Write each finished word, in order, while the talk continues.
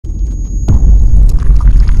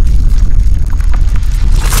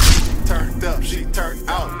turned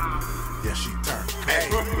out. Yeah, she turned. Hey.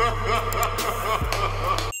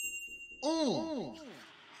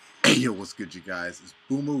 Hey, yo, what's good, you guys? It's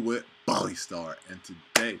Boomer with Bali Star, and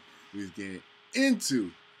today we're getting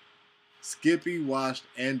into Skippy watched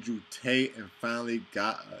Andrew Tate and finally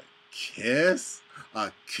got a kiss.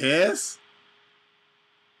 A kiss?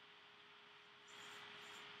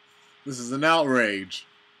 This is an outrage.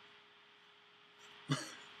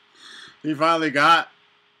 He finally got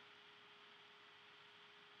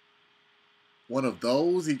one of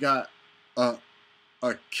those. He got a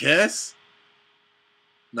kiss.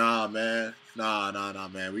 Nah, man. Nah,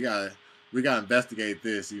 man. We gotta investigate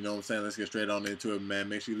this. You know what I'm saying? Let's get straight on into it, man.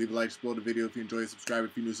 Make sure you leave a like, explore the video if you enjoy it, subscribe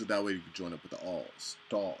if you're new, so that way you can join up with the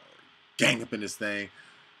all-star gang up in this thing.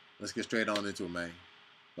 Let's get straight on into it, man.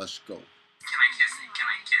 Let's go. Can I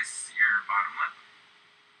kiss your bottom lip?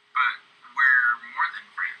 But we're more than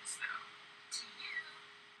friends, though. To you.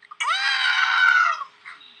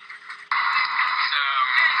 So,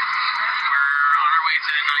 we're on our way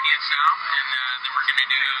to Not Yet South, and then we're going to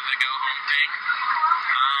do the go-home thing.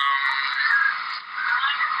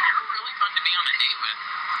 You're really fun to be on a date with.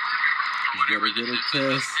 Whatever this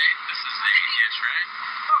is, this is date-ish, right?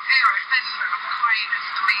 Okay, right, that's quite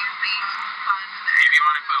amazing, fun. If you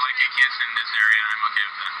want to put, like, a kiss in this area, I'm okay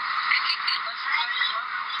with that.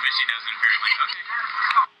 But she doesn't, apparently. Okay.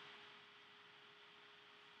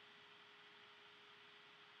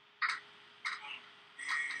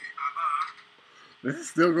 This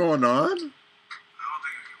is still going on? I don't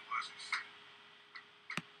think I can watch this shit.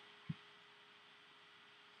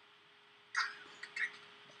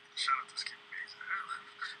 Shout out to Skippy.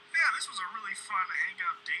 Yeah, this was a really fun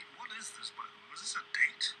hangout date. What is this, by the way? Was this a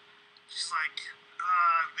date? She's like,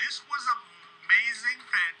 this was amazing,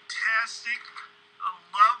 fantastic, a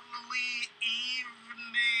lovely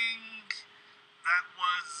evening. That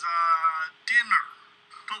was, dinner.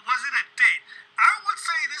 But was it a date? I would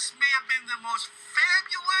say this may have been the most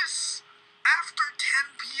fabulous after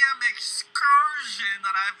 10 p.m. excursion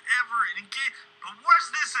that I've ever engaged. But was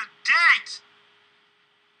this a date?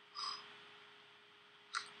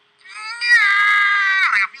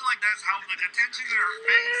 Yeah! Like, I feel like that's how, like, attention to her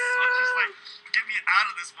face. So she's like, get me out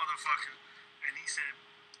of this motherfucker. And he said,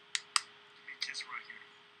 give me a kiss right here.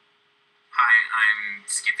 Hi, I'm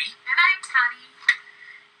Skippy. And I'm Tani.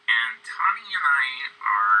 And Tani and I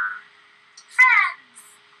are Friends!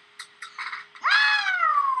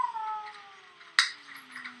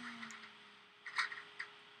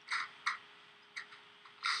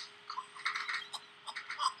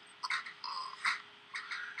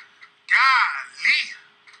 Golly!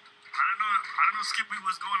 I don't know Skippy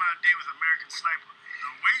was going on a date with American Sniper.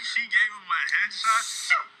 The way she gave him a headshot,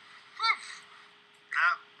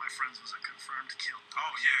 that, my friends, was a confirmed kill.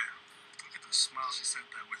 Oh, yeah. Look at the smile she said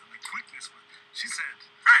that with, and the quickness with. She said,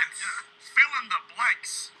 friends! Yeah, fill in the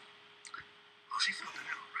blanks. Oh, she filled it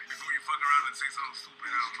out, right? Before you fuck around and say something stupid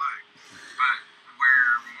out like. But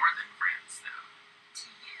we're more than friends, though. To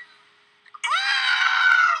you.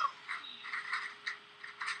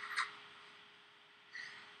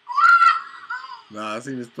 Nah, I've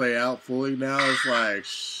seen this play out fully now. It's like,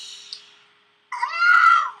 shh.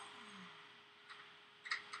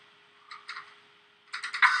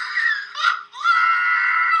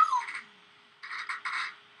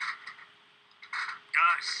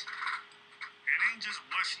 Guys, it ain't just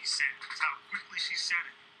what she said, it's how quickly she said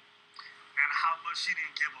it. And how much she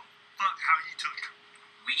didn't give a fuck how you took it.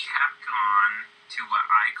 We have gone to what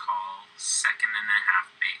I call second and a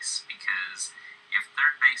half base, because if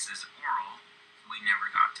third base is oral, we never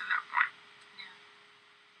got to that point. No.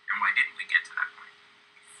 And why didn't we get to that point?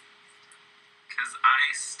 Because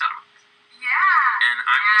I stopped. Yeah. And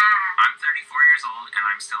I'm 34 years old, and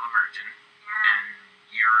I'm still a virgin. Yeah. And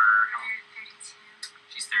you're... how old? 32.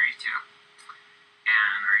 She's 32.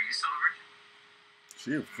 And are you still a virgin?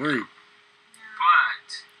 She a freak.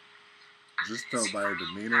 But... Just tell see, by her for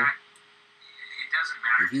me, demeanor. it doesn't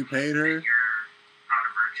matter. If you to me paid her- that you're not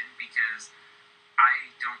a virgin, because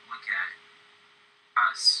I don't look at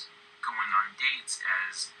us going on dates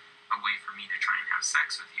as a way for me to try and have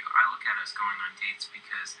sex with you. I look at us going on dates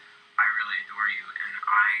because I really adore you, and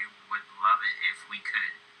I would love it if we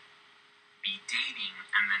could be dating,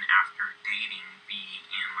 and then after dating be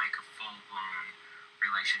in like a full-blown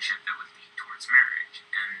relationship that would lead towards marriage.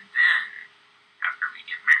 And then after we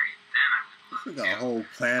get married, then I would love We to got a whole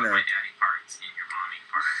put planner. my daddy parts in your mommy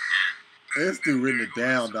part. And This dude written it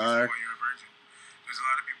down, dog. Why you're a virgin. There's a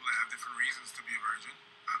lot of people that have different reasons to be a virgin.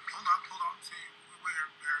 Hold on. See, we're here.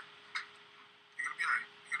 You're gonna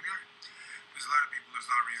be alright. There's a lot of people, there's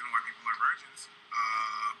a lot of reasons reason why people are virgins.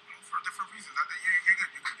 For different reasons. You're good.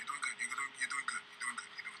 You're good. You're doing good. You're doing good. You're doing good.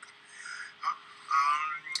 You're doing good.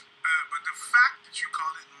 But the fact that you call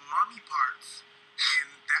it mommy parts and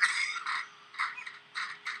that.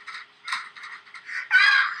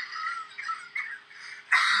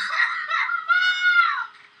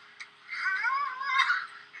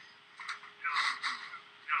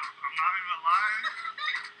 I'm not even lying.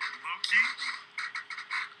 Low key.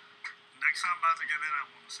 Next time I'm about to get in, I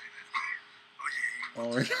want to say that. Oh yeah.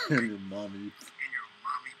 Oh, and your mommy. In your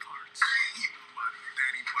mommy parts. My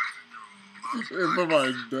daddy parts in your mommy parts. It's for my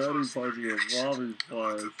daddy parts and your mommy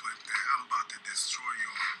parts. I'm about to destroy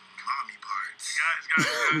your mommy parts. Guys.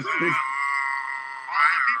 All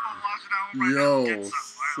the people watching at home right Yo, now, get some.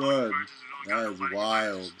 son, that is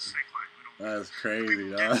wild. That is crazy,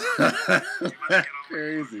 dog. That's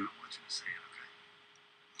crazy.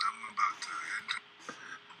 I'm about to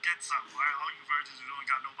get some. All you virgins who don't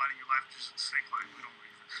got nobody in your life, just stay quiet. We don't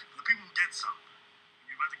read it. The people who get some,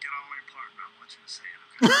 you're about to get all your partner. I want you to say it,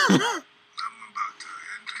 okay? I'm about to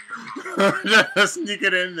enter your mouth. Just sneak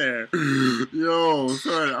it in there. Yo,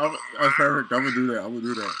 son, that's perfect. I'm gonna do that.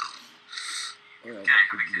 Yeah,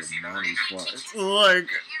 mommy parts. Like,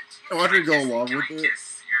 watch me go along with it.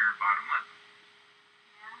 Kiss your bottom lip?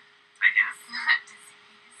 I guess. It's not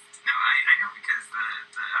disease. No, I know because the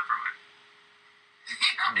upper one.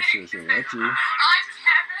 Oh, shit, let you. On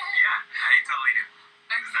camera? Yeah, I totally do.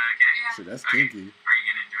 Is that okay? Yeah. Shit, that's Okay. kinky. Are you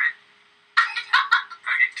gonna do it?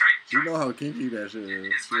 Okay, try it. You know how kinky that shit is.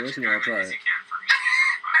 As So much what you wanna try as it? you can for me.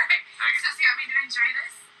 Okay. So you want me to enjoy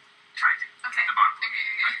this? Try it. Okay. The bottom. Okay.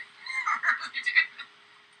 Okay,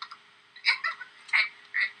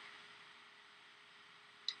 right.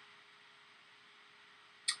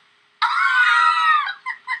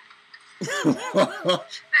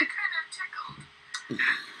 That kind of tickled.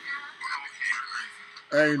 Yeah.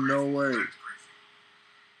 Ain't no way. Your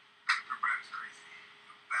back's crazy.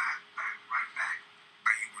 Your back, right back.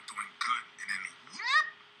 Like you were doing good, and then whoop,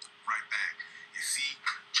 right back. You see,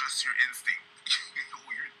 trust your instinct.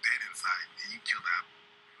 Oh, you're dead inside, and you killed that.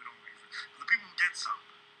 We don't read it. The people who get some.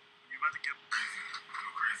 You're about to get crazy. Go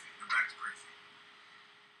crazy. Your back's crazy.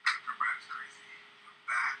 Your back's crazy. Your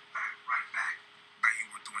back, right back. Like you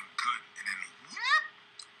were doing good, and then whoop,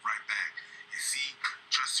 right back. You see,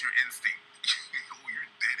 trust your instinct. Oh, you're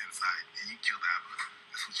dead inside, and you killed Abba.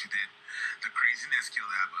 That's what you did. The craziness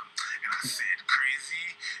killed Abba. And I said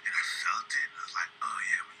crazy, and I felt it. I was like, oh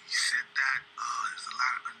yeah, when you said that, there's a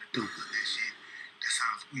lot of undertones in that shit. That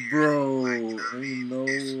sounds weird. Bro, like, you know what I mean? ain't no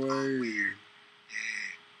It's all way. weird.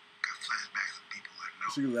 Yeah, got flashbacks of people I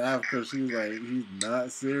know. She laughed because she was like, he's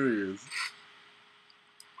not serious.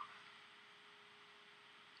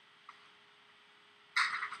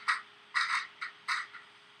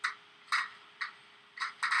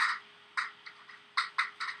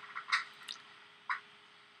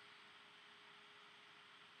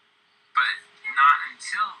 But not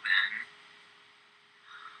until then.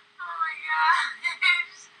 Oh my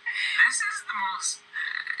gosh. This is the most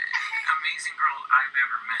amazing girl I've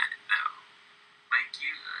ever met, though. Like,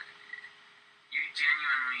 you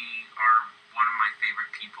genuinely are one of my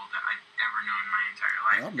favorite people that I've ever known in my entire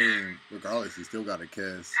life. I mean, regardless, he still got a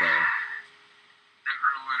kiss, so. The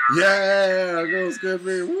hurdle in our Yeah, relationship go is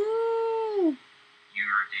Skippy. Woo! You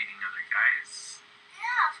are dating other guys.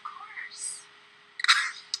 Yeah, of course.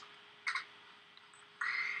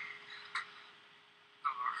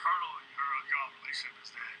 No, the hurdle in your relationship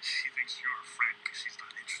is that she thinks you're a friend because she's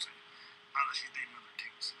not interested. Not that she's dating other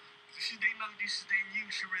dudes. If she's dating other dudes, she's dating you.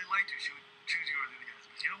 She really liked you. She would choose you over the other guys.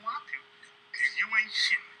 But you don't want to. Because you ain't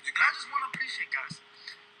shit. And I just want to appreciate, guys,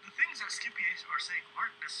 the things that Skippy are saying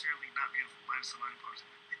aren't necessarily not beautiful, minus the line parts.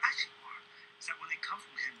 They actually are. It's that when they come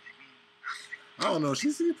from him, they mean nothing. I don't know.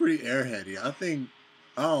 She seems pretty airheady. I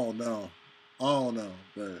don't know,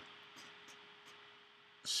 but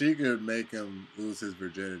she could make him lose his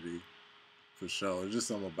virginity for sure. It's just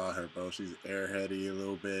something about her, bro. She's airheady a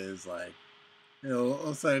little bit. It's like, you know,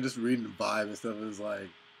 I'm saying just reading the vibe and stuff is like,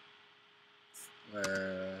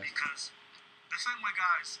 Because the same way,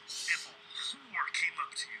 guys, if a whore came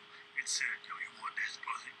up to you and said, yo, you want this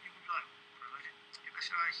pussy, you would be like, really? Get that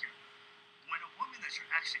shit out of here. When a woman that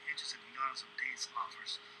you're actually interested in, on some dates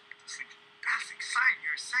offers this thing, that's exciting.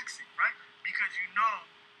 You're sexy, right? Because you know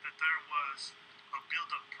that there was a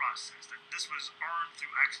build-up process, that this was earned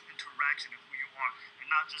through actual interaction of who you are,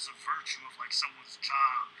 and not just a virtue of like someone's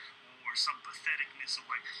job or some patheticness of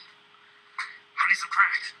like, I need some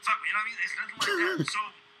crack. Fuck me, you know what I mean? It's nothing like that. So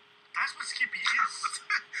that's what Skippy is.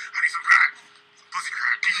 I need some crack. Some pussy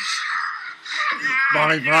crack.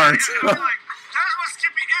 Body parts. Like, that's what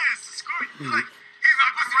Skippy is. Screw it. Like, he's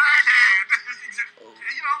like, pussy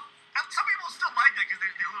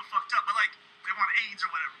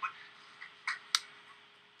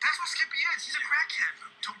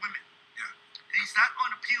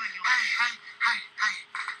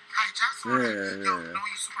sort of. Yeah, Yo, yeah. no, you're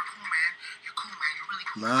super cool, man. You're cool, man. You're really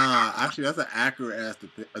cool. Nah, actually, that's an accurate ass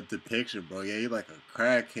depiction, bro. Yeah, he like a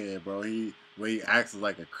crackhead, bro. He acts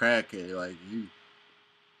like a crackhead, like you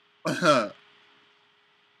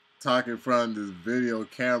talking from this video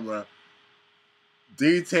camera,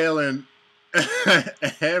 detailing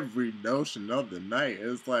every notion of the night.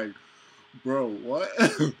 It's like, bro, what?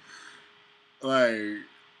 Like,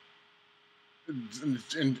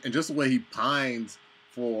 and just the way he pines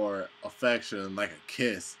for affection, like a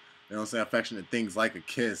kiss. You know what I'm saying? Affection and things like a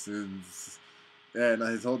kiss. Yeah, no,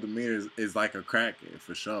 his whole demeanor is like a crackhead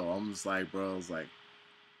for sure. I'm just like, bro, it's like,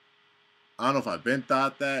 I don't know if I've been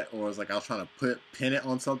thought that or it's like I was trying to pin it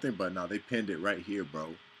on something, but no, they pinned it right here, bro.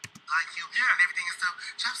 Like you, yeah, and everything and stuff.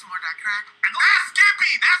 Chop some more of that crack. And that's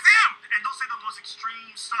Skippy. That's him. And don't say the most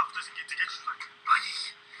extreme stuff just to get you like, oh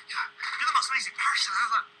yeah, you're the most amazing person. I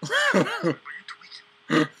was like, but you tweaking.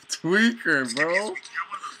 Tweaker, Skippy bro. is tweaking. You're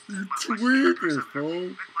one of those. You my tweaker, favorite person I've bro.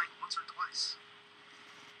 ever met, like once or twice.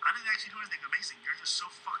 I didn't actually do anything amazing. You're just so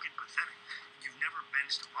fucking pathetic. You've never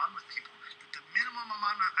benched on with people. The minimum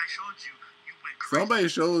amount I showed you, you went crazy. Somebody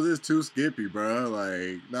shows this to Skippy, bro.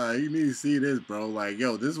 Like, nah, you need to see this, bro. Like,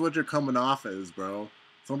 yo, this is what you're coming off as, bro.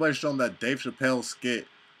 Somebody show him that Dave Chappelle skit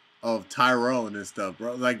of Tyrone and stuff,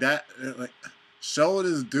 bro. Like that, like, show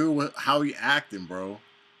this dude how he acting, bro.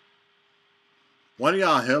 One of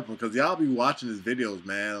y'all help him, because y'all be watching his videos,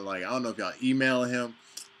 man. Like, I don't know if y'all email him,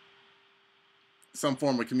 some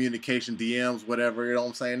form of communication, DMs, whatever, you know what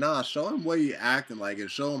I'm saying? Nah, show him what he acting like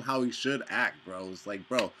and show him how he should act, bro. It's like,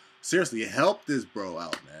 bro, seriously, help this bro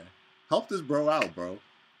out, man. Help this bro out, bro.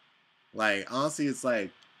 Like, honestly, it's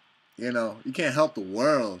like, you know, you can't help the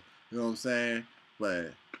world, you know what I'm saying?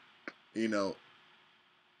 But, you know,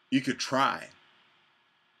 you could try.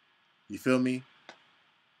 You feel me?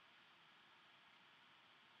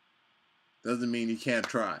 Doesn't mean you can't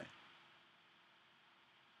try.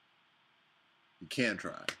 You can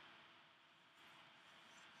try.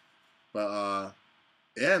 But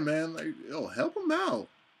yeah, man, like, yo, help him out.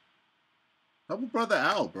 Help a brother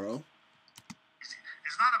out, bro.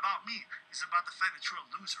 It's not about me. It's about the fact that you're a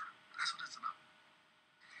loser. That's what it's about.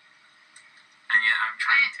 And yet I'm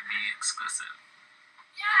trying to be exclusive.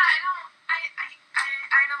 Yeah, I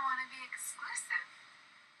don't want to be exclusive.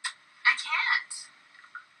 I can't.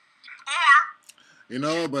 Or You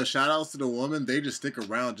know, but shout outs to the woman. They just stick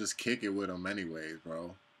around, just kick it with him anyways,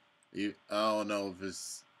 bro. I don't know if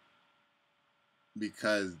it's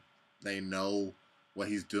because they know what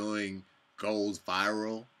he's doing goes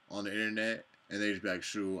viral on the internet, and they just be like,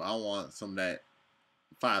 shoot, I want some of that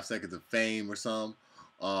 5 seconds of fame or something.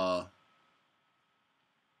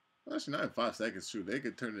 Actually, not in 5 seconds. Shoot, they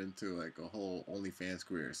could turn it into like a whole OnlyFans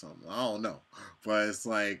career or something. I don't know, but it's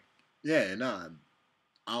like, yeah, nah.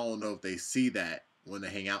 I don't know if they see that when they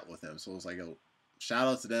hang out with him. So it's like, yo, shout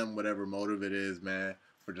out to them, whatever motive it is, man,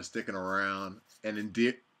 for just sticking around and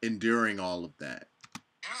enduring all of that.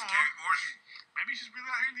 or maybe she's really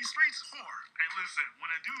out here in these streets. Or hey, listen,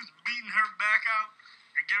 when a dude's beating her back out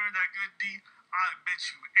and giving her that good D, I bet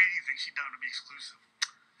you anything she down to be exclusive.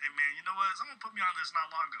 Hey man, you know what? Someone put me on this not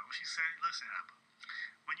long ago. She said, listen, Abba,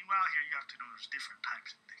 when you out here, you have to know there's different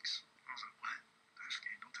types of dicks. I was like, what? That's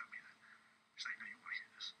okay, don't tell me that. She's like, no, you want to hear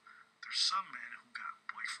this. There's some men who got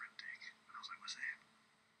boyfriend dick. And I was like, what's that?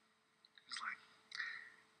 He's like,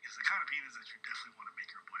 it's the kind of penis that you definitely want to make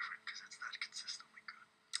your boyfriend because it's that consistently good.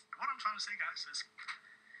 And what I'm trying to say, guys, is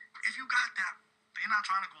if you got that, they're not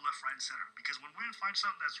trying to go left, right, and center. Because when women find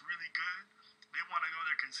something that's really good, they want to go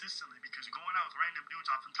there consistently because going out with random dudes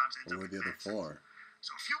oftentimes ends up What were in the other bad. four?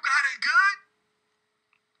 So if you got it good,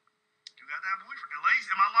 you got that boyfriend. And ladies,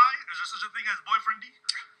 am I lying? Is there such a thing as boyfriend D?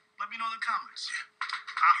 Let me know in the comments.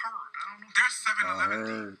 I heard. I don't know. There's 7-Eleven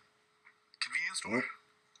D. Convenience store.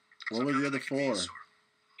 What were the other four?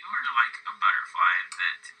 You are like a butterfly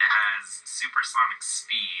that has supersonic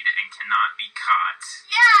speed and cannot be caught.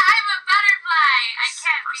 Yeah, I'm a butterfly. I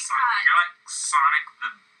can't be caught. You're like Sonic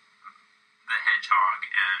the Hedgehog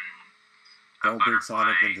and Don't bring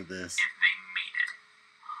Sonic into this. if they made it.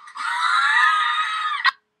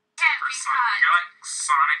 Can't be caught. You're like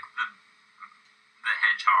Sonic the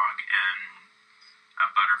Hedgehog and a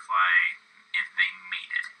butterfly if they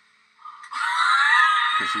made it.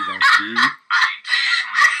 Because she's on speed. I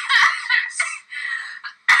occasionally kiss.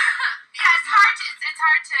 Yeah, it's hard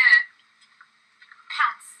to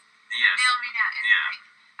pounce. Yes. Nail me down. It's Yeah. like,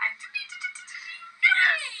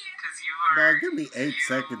 Yes, because you are. Dog, give me 8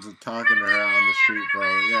 seconds of talking to her on the street, bro.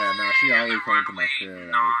 Yeah, nah, she already coming to my crib. Like,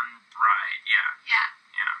 Non-bride, yeah.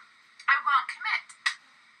 Yeah. I won't commit.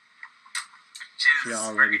 Which is, She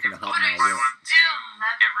already finna hop my if I whip. want to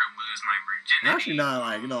ever lose my virginity, Actually, not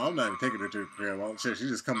like, I'm not even taking her to the crib. Well, shit,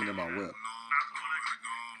 she's just coming in my whip.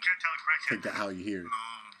 You can't tell a crackhead. Take that how you hear it.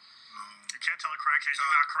 You can't tell a crackhead you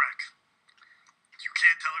got crack. You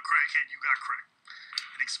can't tell a crackhead you got crack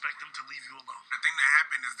and expect them to leave you alone. The thing that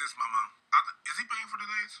happened is this, Mama. Is he paying for the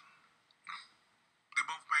days? They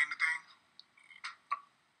both paying the thing?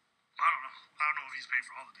 I don't know. I don't know if he's paying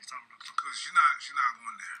for all of these. I don't know. Because she's not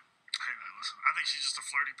going there. Hey man, listen. I think she's just a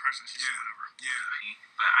flirty person. She's whatever. Yeah.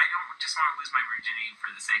 But I don't just want to lose my virginity for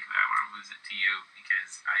the sake of it. I want to lose it to you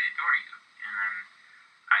because I adore you. And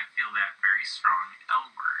I feel that very strong L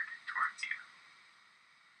word towards you.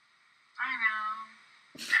 I know.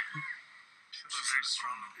 She feels a very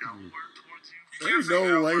strong L word towards you. Ain't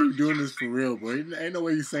no way you doing this for real, bro. Ain't no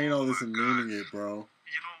way you saying all this and meaning it, bro.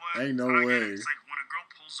 You know what? Ain't no But I get way. it. It's like when a girl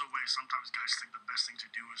pulls away, sometimes guys think the best thing to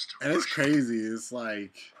do is to. And it's rush. crazy. It's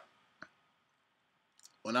like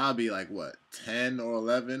when I'll be like, what, 10 or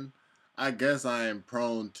 11, I guess I am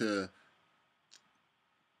prone to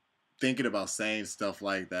thinking about saying stuff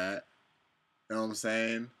like that. You know what I'm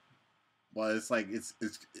saying? But it's like,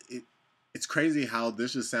 it's crazy how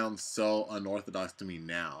this just sounds so unorthodox to me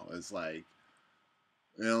now. It's like,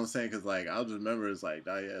 you know what I'm saying? Because, like, I'll just remember it's like,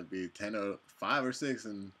 I'd be 10 or 5 or 6,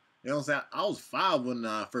 and, you know what I'm saying? I was 5 when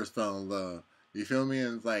I first fell in love. You feel me?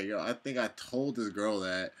 And it's like, I think I told this girl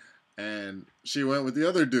that, and she went with the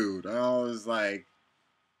other dude. And I was like,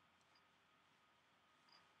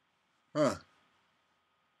 huh.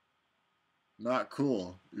 Not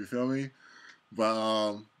cool. You feel me?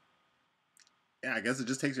 But, yeah, I guess it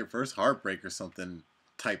just takes your first heartbreak or something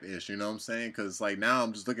type-ish, you know what I'm saying? Because, like, now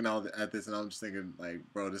I'm just looking at this and I'm just thinking, like,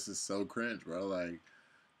 bro, this is so cringe, bro. Like,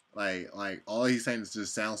 all he's saying is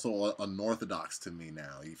just sounds so unorthodox to me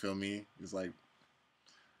now. You feel me? It's like,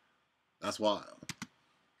 that's wild.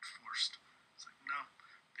 Forced. It's like, no,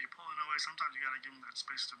 they pulling away. Sometimes you gotta give them that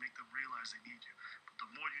space to make them realize they need you. But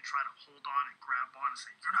the more you try to hold on and grab on and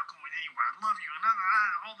say, you're not going anywhere, I love you, and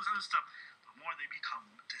all this other stuff, the more they become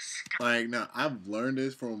disgusting. Like, now, I've learned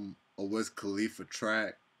this from a Wiz Khalifa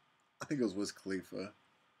track. I think it was Wiz Khalifa.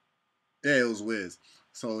 Yeah, it was Wiz.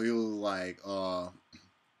 So he was like, yeah,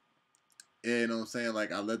 you know what I'm saying?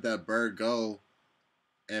 Like, I let that bird go,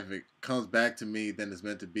 and if it comes back to me, then it's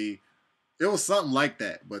meant to be. It was something like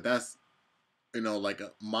that, but that's, you know, like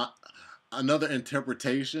another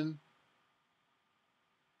interpretation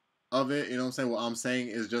of it. You know what I'm saying? What I'm saying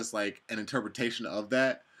is just like an interpretation of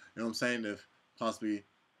that. You know what I'm saying? If possibly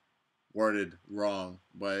worded wrong,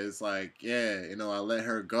 but it's like, yeah, you know, I let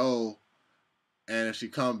her go, and if she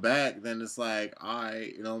come back, then it's like,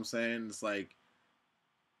 alright, you know what I'm saying? It's like,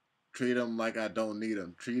 treat him like I don't need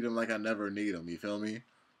him. Treat him like I never need him. You feel me?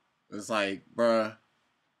 It's like, bruh,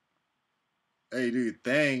 hey, do your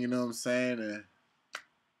thing, you know what I'm saying? And,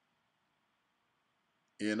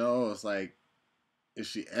 you know, it's like, if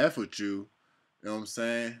she F with you, you know what I'm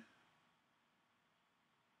saying?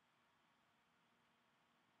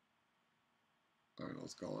 I don't know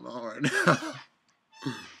what's going on right now. Disgusted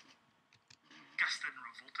and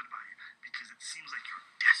revolted by you because it seems like you're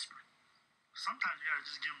desperate. Sometimes you gotta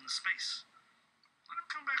just give them the space. Let them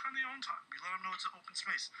come back on their own time. You let them know it's an open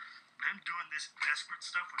space. But him doing this desperate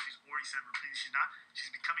stuff when she's already said repeatedly she's not,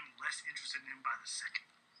 she's becoming less interested in him by the second.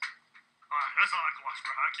 Alright, that's all I can watch,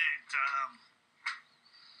 bro. I can't,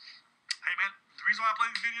 Hey, man, the reason why I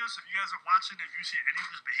play these videos, if you guys are watching, if you see any of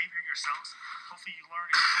this behavior yourselves, hopefully you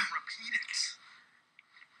learn and don't repeat it.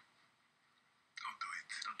 Don't do it.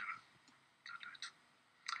 Don't do it. Don't do it.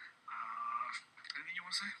 Anything you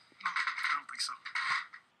want to say? No, I don't think so.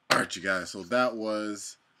 Alright, you guys, so that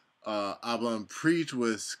was Abba Preach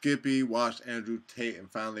with Skippy, watched Andrew Tate,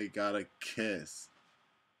 and finally got a kiss.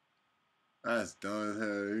 That's dumb as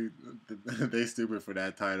hell. They stupid for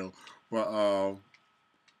that title. But,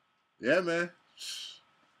 yeah, man.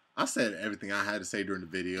 I said everything I had to say during the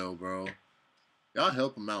video, bro. Y'all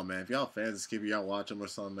help him out, man. If y'all fans of Skippy, y'all watch him or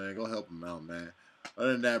something, man, go help him out, man.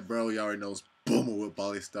 Other than that, bro, y'all already know it's Boomer with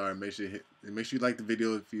Bali Star. Make sure you like the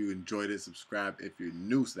video if you enjoyed it. Subscribe if you're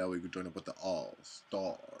new, so that way you can join up with the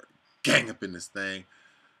all-star gang up in this thing.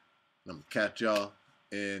 And I'm gonna catch y'all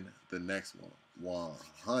in the next one.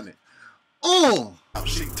 100. Oh!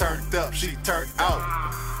 She turned up, she turned out.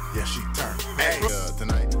 Yeah, she turned. Hey,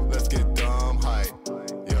 tonight, let's get dumb hype.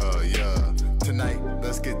 Yeah. Tonight,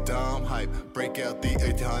 let's get dumb hype. Break out the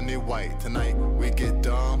 800 white. Tonight, we get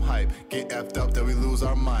dumb hype. Get effed up that we lose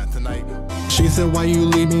our mind tonight. She said, why you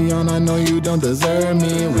leave me on? I know you don't deserve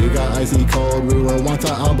me. We got icy cold, we were once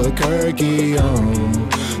to Albuquerque.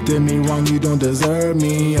 Did me wrong, you don't deserve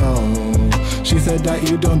me. She said that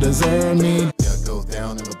you don't deserve me.